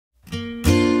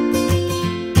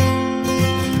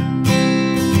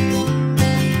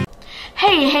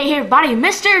Hey everybody,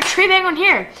 MrTreepenguin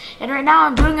here, and right now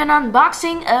I'm doing an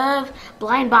unboxing of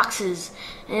blind boxes,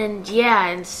 and yeah,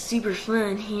 it's super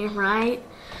fun here, right?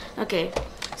 Okay,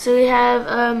 so we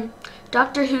have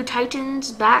Doctor Who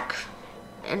Titans back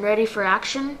and ready for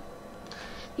action.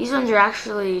 These ones are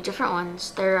actually different ones.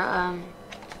 They have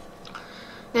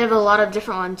a lot of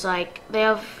different ones. Like they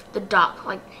have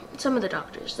like some of the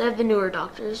doctors. They have the newer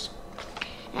doctors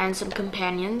and some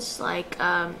companions. Like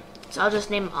so I'll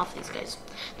just name off these guys.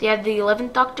 They have the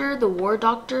 11th Doctor, the War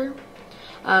Doctor,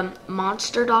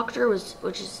 Monster Doctor,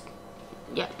 which is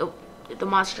the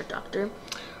Monster Doctor,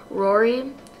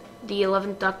 Rory, the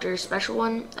 11th Doctor Special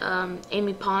One,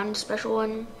 Amy Pond Special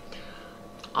One,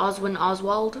 Oswin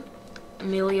Oswald,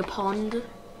 Amelia Pond,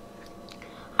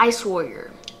 Ice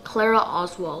Warrior, Clara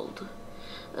Oswald,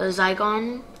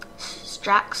 Zygon,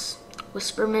 Strax,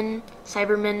 Whisperman,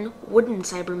 Cyberman, Wooden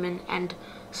Cyberman, and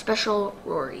Special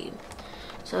Rory.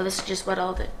 So this is just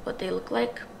what they look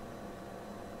like.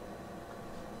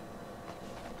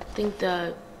 I think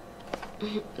the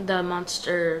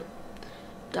Monster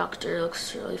Doctor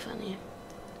looks really funny.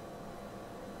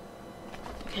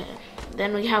 Okay,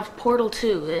 then we have Portal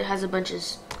 2. It has a bunch of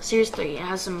Series 3. It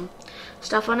has some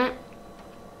stuff on it.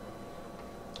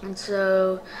 And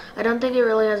so, I don't think it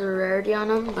really has a rarity on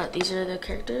them, but these are the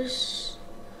characters,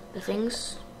 the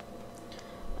things.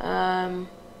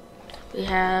 We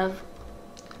have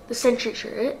the Sentry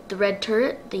Turret, the Red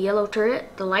Turret, the Yellow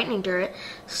Turret, the Lightning Turret,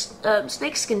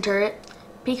 Snakeskin Turret,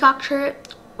 Peacock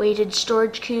Turret, Weighted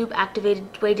Storage Cube,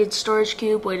 Activated Weighted Storage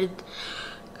Cube, Weighted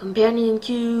Companion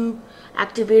Cube,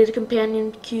 Activated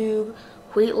Companion Cube,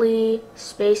 Wheatley,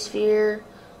 Space Sphere,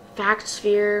 Fact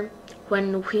Sphere,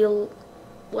 When Whitley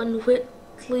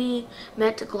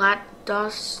met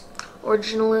GLaDOS,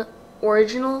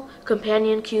 Original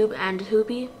Companion Cube, and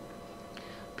Hoopy,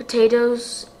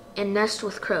 Potatoes, and Nest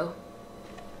with Crow.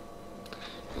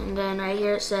 And then right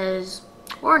here it says,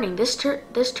 warning, this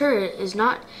turret is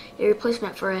not a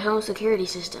replacement for a home security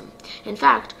system. In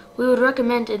fact, we would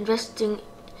recommend investing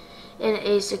in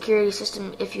a security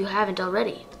system if you haven't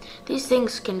already. These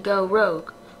things can go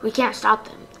rogue. We can't stop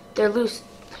them. They're loose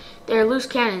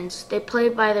cannons. They play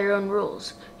by their own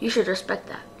rules. You should respect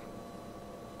that.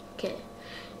 Okay.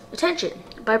 Attention!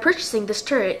 By purchasing this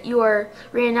turret, you are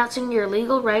renouncing your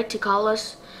legal right to call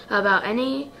us about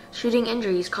any shooting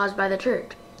injuries caused by the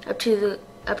turret, up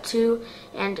to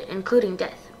and including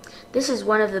death. This is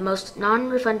one of the most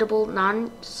non-refundable,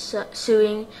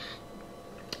 non-suing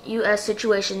U.S.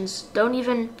 situations. Don't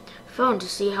even phone to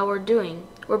see how we're doing.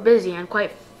 We're busy, and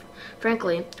quite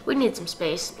frankly, we need some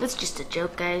space. It's just a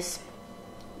joke, guys.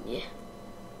 Yeah.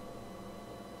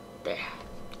 There.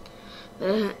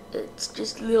 It's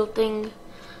just a little thing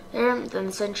there. Then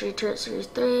the Sentry Turret Series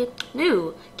 3.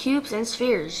 New cubes and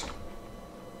spheres.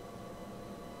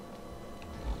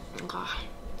 Okay.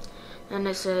 And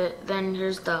then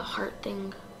here's the heart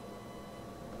thing.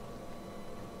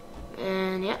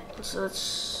 And yeah, so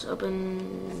let's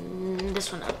open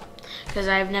this one up. Because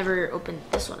I've never opened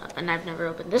this one up, and I've never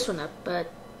opened this one up, but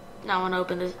now I want to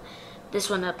open this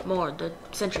one up more, the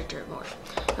Sentry Turret more.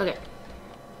 Okay.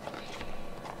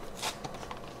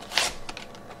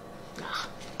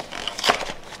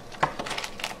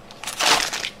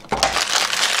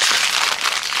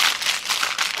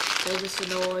 They just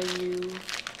annoy you.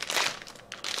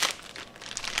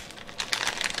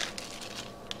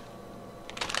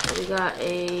 So we got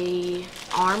a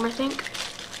arm, I think.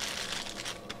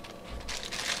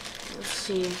 Let's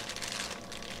see.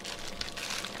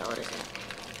 Oh, what is that?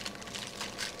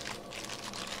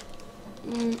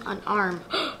 An arm.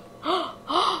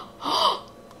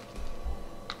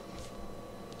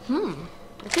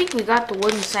 I think we got the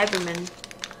Wooden Cyberman.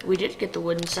 We did get the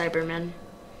Wooden Cyberman.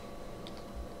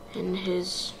 And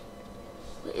his...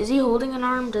 Is he holding an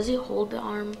arm? Does he hold the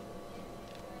arm?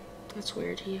 That's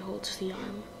weird. He holds the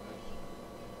arm.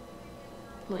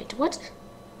 Wait, what?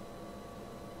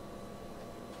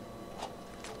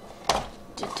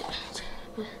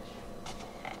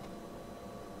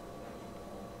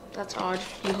 That's odd.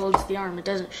 He holds the arm. It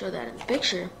doesn't show that in the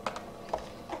picture.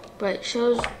 But it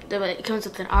shows that it comes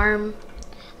with an arm,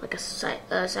 like a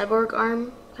cyborg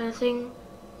arm kind of thing.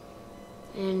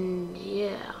 And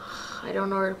yeah, I don't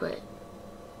know where to put it.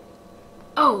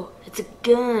 Oh, it's a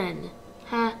gun.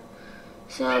 Huh.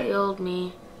 Silly old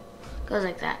me. Goes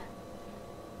like that.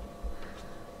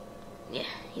 Yeah,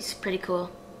 he's pretty cool.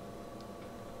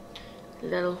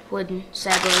 Little wooden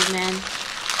cyborg man.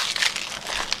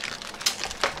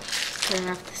 Put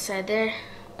him off the side there.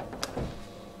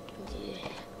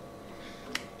 Yeah.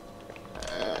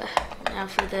 Now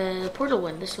for the Portal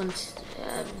one. This one's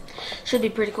should be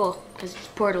pretty cool because it's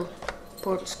Portal.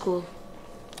 portal's cool.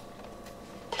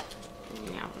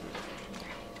 Yeah.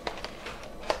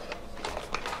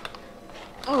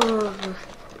 Oh.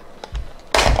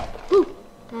 Ooh.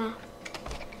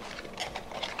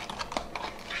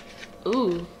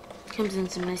 Ooh. Comes in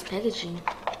some nice packaging.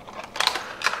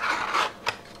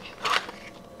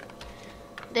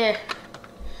 There.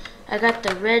 I got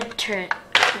the red turret.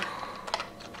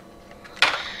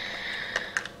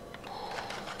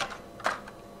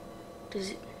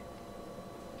 Does it?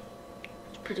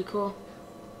 It's pretty cool.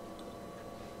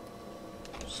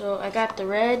 So I got the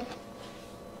red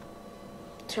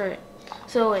turret.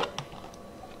 So wait,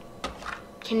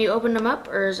 can you open them up,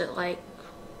 or is it like?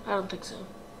 I don't think so.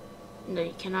 No,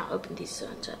 you cannot open these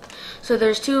ones up. So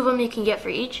there's 2 of them you can get for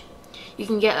each. You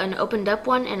can get an opened up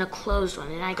one and a closed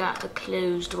one, and I got a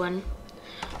closed one.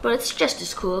 But it's just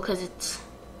as cool because it's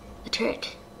a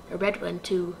turret, a red one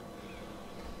too.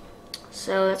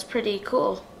 So that's pretty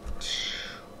cool.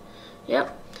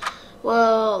 Yep.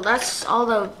 Well, that's all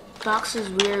the boxes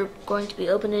we're going to be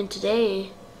opening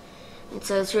today. And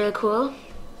so it's really cool.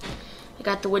 I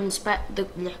got the wooden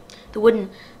the wooden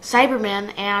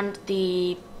Cyberman and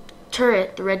the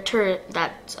turret, the red turret.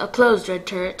 That's a closed red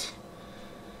turret.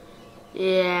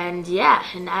 And yeah,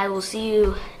 and I will see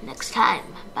you next time.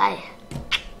 Bye.